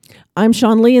I'm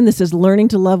Sean Lee, and this is Learning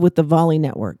to Love with the Volley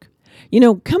Network. You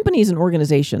know, companies and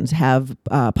organizations have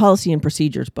policy and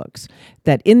procedures books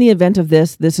that in the event of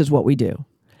this is what we do.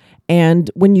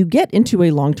 And when you get into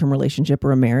a long-term relationship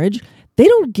or a marriage, they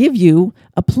don't give you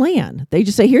a plan. They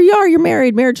just say, here you are, you're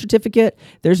married, marriage certificate.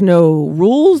 There's no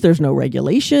rules, there's no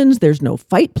regulations, there's no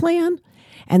fight plan.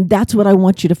 And that's what I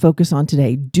want you to focus on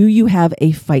today. Do you have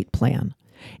a fight plan?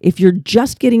 If you're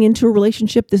just getting into a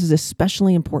relationship, this is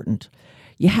especially important.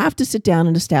 You have to sit down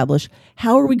and establish,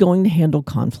 how are we going to handle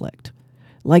conflict?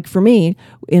 Like for me,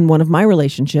 in one of my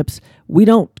relationships, we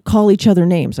don't call each other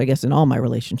names. I guess in all my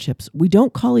relationships, we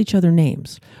don't call each other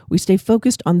names. We stay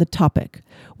focused on the topic.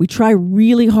 We try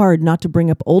really hard not to bring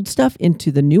up old stuff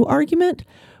into the new argument,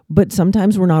 but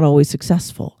sometimes we're not always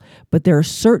successful. But there are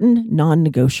certain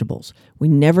non-negotiables. We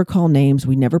never call names.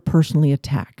 We never personally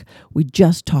attack. We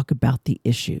just talk about the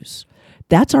issues.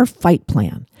 That's our fight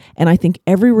plan. And I think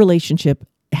every relationship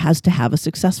has to have a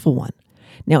successful one.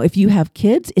 Now, if you have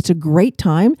kids, it's a great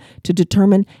time to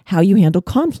determine how you handle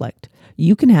conflict.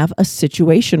 You can have a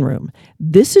situation room.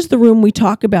 This is the room we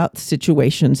talk about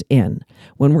situations in.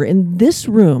 When we're in this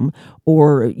room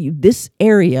or this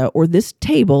area or this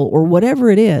table or whatever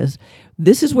it is,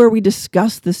 this is where we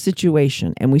discuss the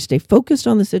situation and we stay focused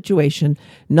on the situation,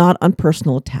 not on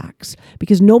personal attacks,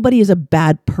 because nobody is a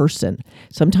bad person.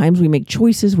 Sometimes we make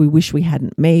choices we wish we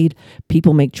hadn't made.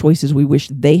 People make choices we wish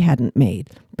they hadn't made,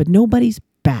 but nobody's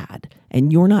bad,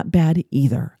 and you're not bad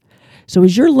either. So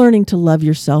as you're learning to love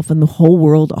yourself and the whole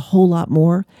world a whole lot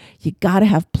more, you got to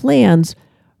have plans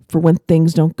for when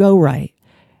things don't go right.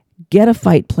 Get a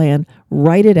fight plan,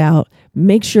 write it out,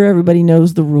 make sure everybody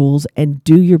knows the rules, and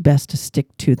do your best to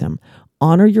stick to them.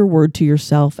 Honor your word to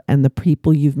yourself and the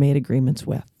people you've made agreements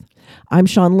with. I'm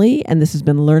Sean Lee, and this has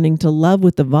been Learning to Love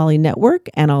with the Volley Network,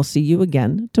 and I'll see you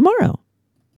again tomorrow.